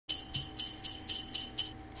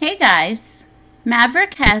Hey guys,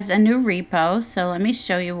 Maverick has a new repo, so let me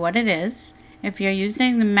show you what it is. If you're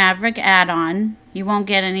using the Maverick add-on, you won't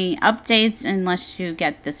get any updates unless you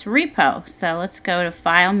get this repo. So let's go to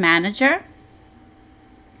File Manager,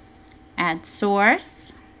 Add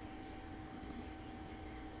Source,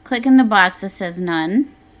 click in the box that says None,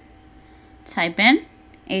 type in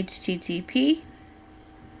http://Maverick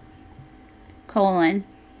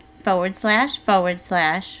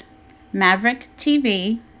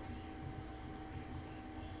TV.net/mav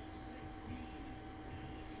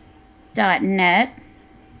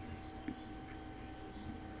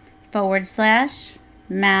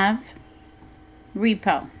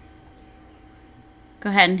repo. Go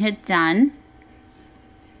ahead and hit done.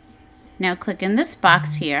 Now click in this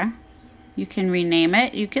box here. You can rename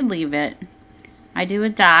it, you can leave it. I do a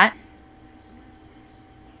dot.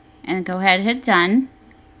 And go ahead and hit done.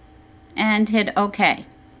 And hit OK.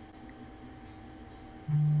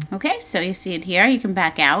 Okay, so you see it here. You can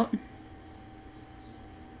back out.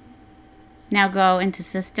 Now go into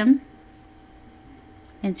System,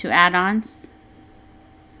 into Add-ons,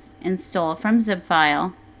 Install from Zip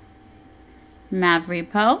File, Mav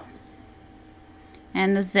Repo,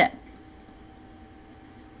 and the zip.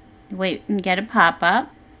 Wait and get a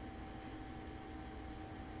pop-up.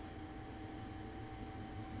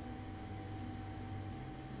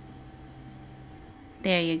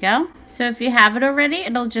 There you go. So if you have it already,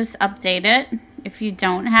 it'll just update it. If you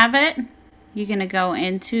don't have it, you're going to go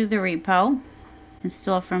into the repo,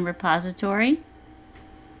 install from repository,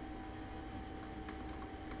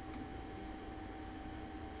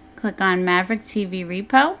 click on Maverick TV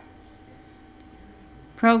repo,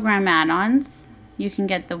 program add-ons. You can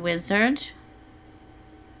get the wizard,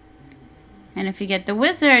 and if you get the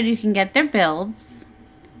wizard, you can get their builds.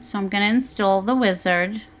 So I'm going to install the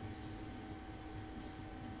wizard.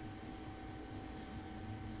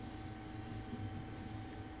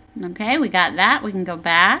 Okay, we got that. We can go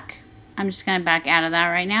back. I'm just going to back out of that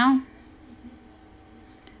right now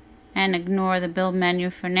and ignore the build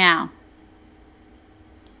menu for now.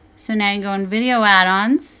 So now you go in video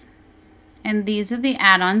add-ons, and these are the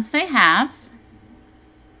add-ons they have.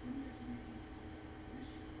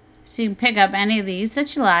 So you can pick up any of these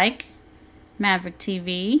that you like. Maverick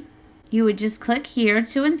TV. You would just click here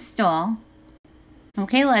to install.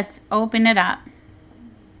 Okay, let's open it up.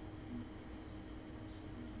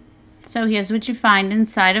 So here's what you find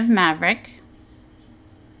inside of Maverick.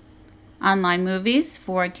 Online movies,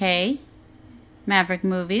 4K, Maverick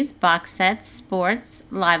movies, box sets, sports,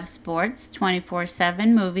 live sports,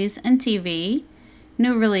 24/7 movies and TV,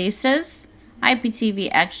 new releases, IPTV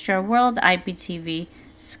Extra, World IPTV,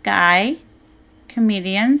 Sky,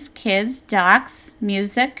 comedians, kids, docs,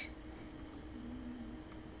 music,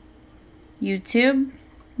 YouTube,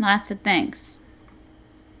 lots of things.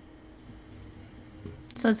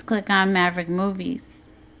 So let's click on Maverick Movies.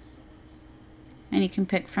 And you can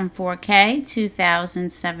pick from 4K,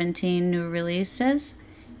 2017 new releases.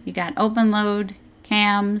 You got open load,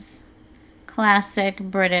 cams, classic,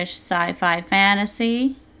 British, sci-fi,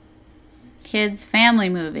 fantasy, kids, family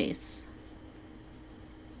movies.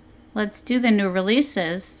 Let's do the new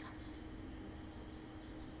releases.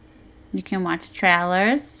 You can watch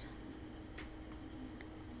trailers.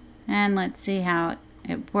 And let's see how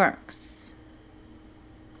it works.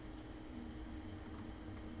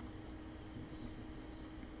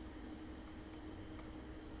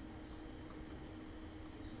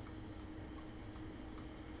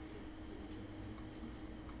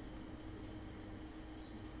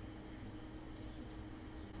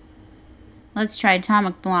 Let's try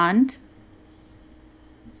Atomic Blonde.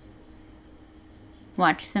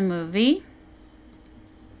 Watch the movie.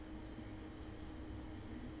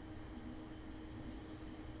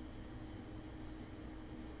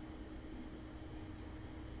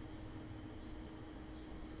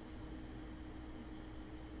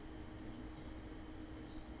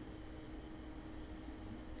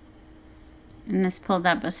 And this pulled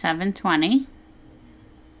up a 720.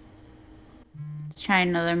 Let's try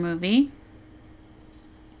another movie.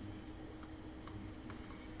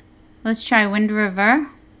 Let's try Wind River.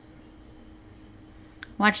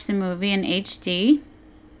 Watch the movie in HD.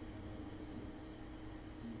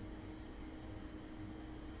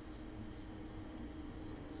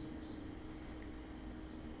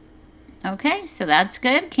 Okay, so that's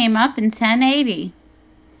good. Came up in 1080.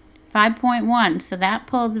 5.1, so that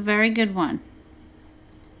pulled a very good one.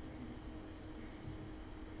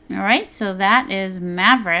 Alright, so that is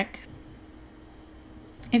Maverick.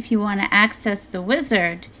 If you want to access the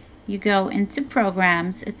wizard, you go into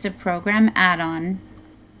Programs. It's a program add-on.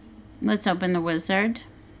 Let's open the wizard.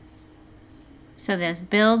 So there's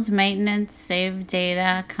builds, maintenance, save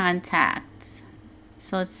data, contacts.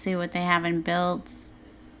 So let's see what they have in builds.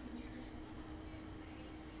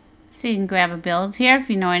 So you can grab a build here if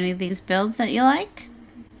you know any of these builds that you like.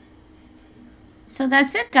 So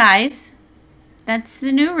that's it, guys. That's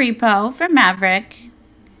the new repo for Maverick.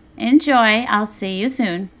 Enjoy. I'll see you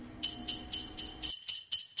soon.